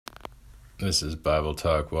This is Bible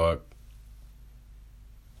Talk Walk.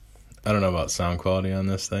 I don't know about sound quality on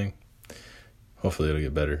this thing. Hopefully it'll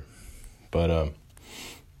get better. But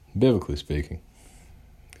biblically speaking,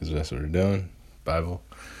 because that's what we're doing, Bible,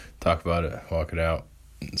 talk about it, walk it out.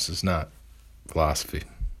 This is not philosophy.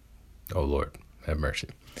 Oh Lord, have mercy.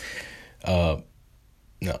 No.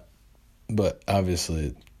 But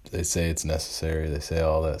obviously they say it's necessary. They say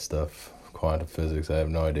all that stuff. Quantum physics, I have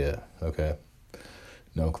no idea. Okay.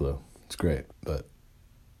 No clue. It's great, but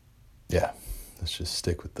yeah, let's just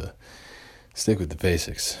stick with the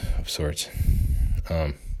basics of sorts.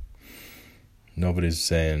 Nobody's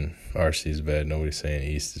saying RC is bad. Nobody's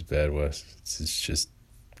saying East is bad. West. It's just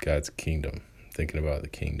God's kingdom. Thinking about the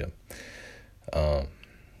kingdom.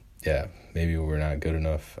 Yeah, maybe we're not good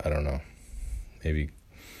enough. I don't know. Maybe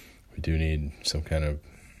we do need some kind of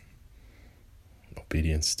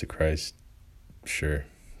obedience to Christ. Sure,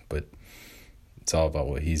 but it's all about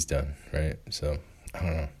what he's done, right? So, I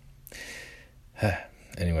don't know.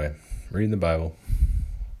 Anyway, reading the Bible.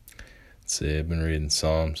 Let's see, I've been reading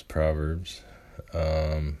Psalms, Proverbs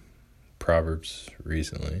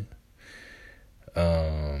recently.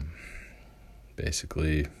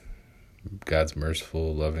 Basically, God's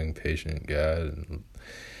merciful, loving, patient God. And,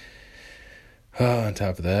 on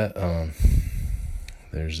top of that,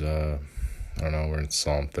 there's, I don't know, we're in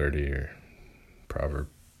Psalm 30 or Proverb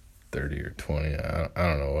 30 or 20, I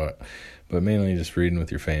don't know what, but mainly just reading with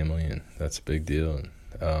your family, and that's a big deal.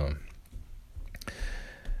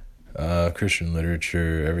 And Christian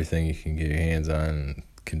literature, everything you can get your hands on,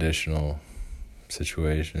 conditional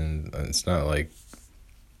situations. It's not like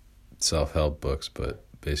self-help books, but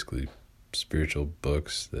basically spiritual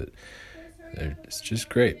books that it's just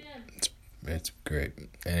great. It's great.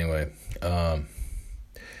 Anyway,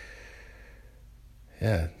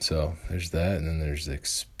 yeah, so there's that, and then there's the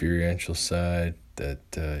experiential side that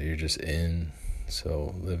you're just in,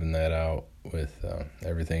 so living that out with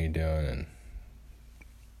everything you're doing, and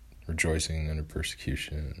rejoicing under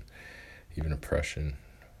persecution, and even oppression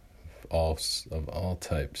of all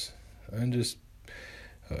types, and just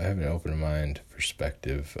having an open mind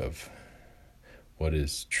perspective of what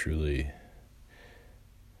is truly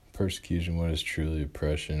persecution, what is truly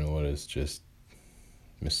oppression, what is just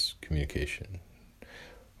miscommunication.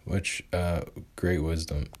 Which, great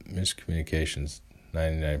wisdom, miscommunication's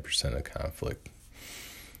 99% of conflict.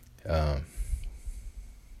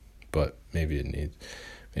 But maybe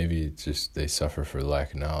it's just they suffer for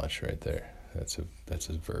lack of knowledge right there. That's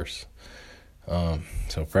a verse.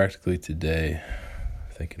 So practically today,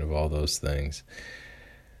 thinking of all those things,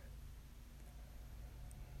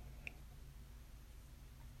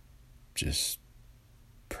 just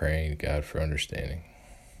praying to God for understanding.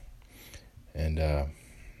 And,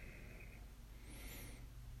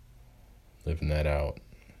 living that out,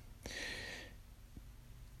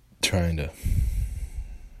 trying to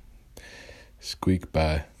squeak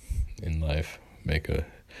by in life, maybe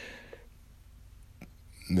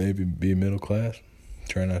be middle class,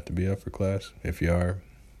 try not to be upper class. If you are,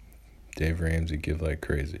 Dave Ramsey, give like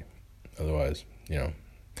crazy. Otherwise,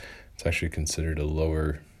 it's actually considered a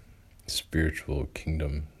lower spiritual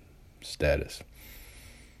kingdom status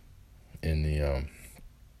in the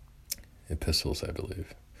epistles, I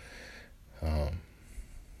believe. I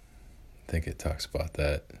think it talks about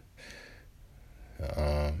that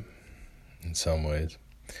in some ways.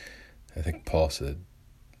 I think Paul said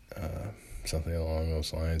something along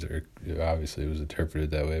those lines, or obviously it was interpreted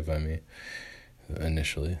that way by me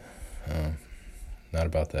initially. Not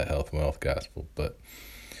about that health and wealth gospel, but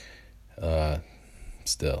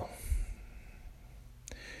still,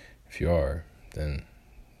 if you are, then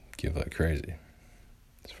give like crazy.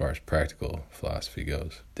 As far as practical philosophy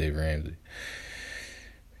goes, Dave Ramsey.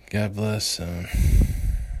 God bless.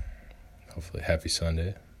 Hopefully, happy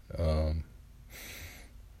Sunday. Let's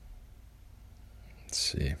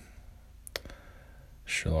see.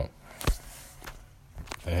 Shalom.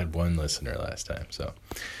 I had one listener last time, so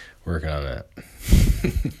working on that.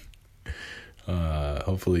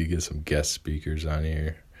 Hopefully, you get some guest speakers on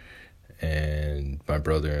here, and my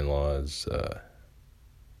brother-in-law's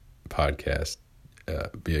podcast.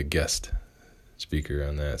 Be a guest speaker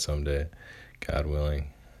on that someday, God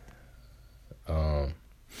willing. God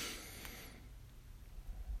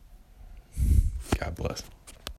bless.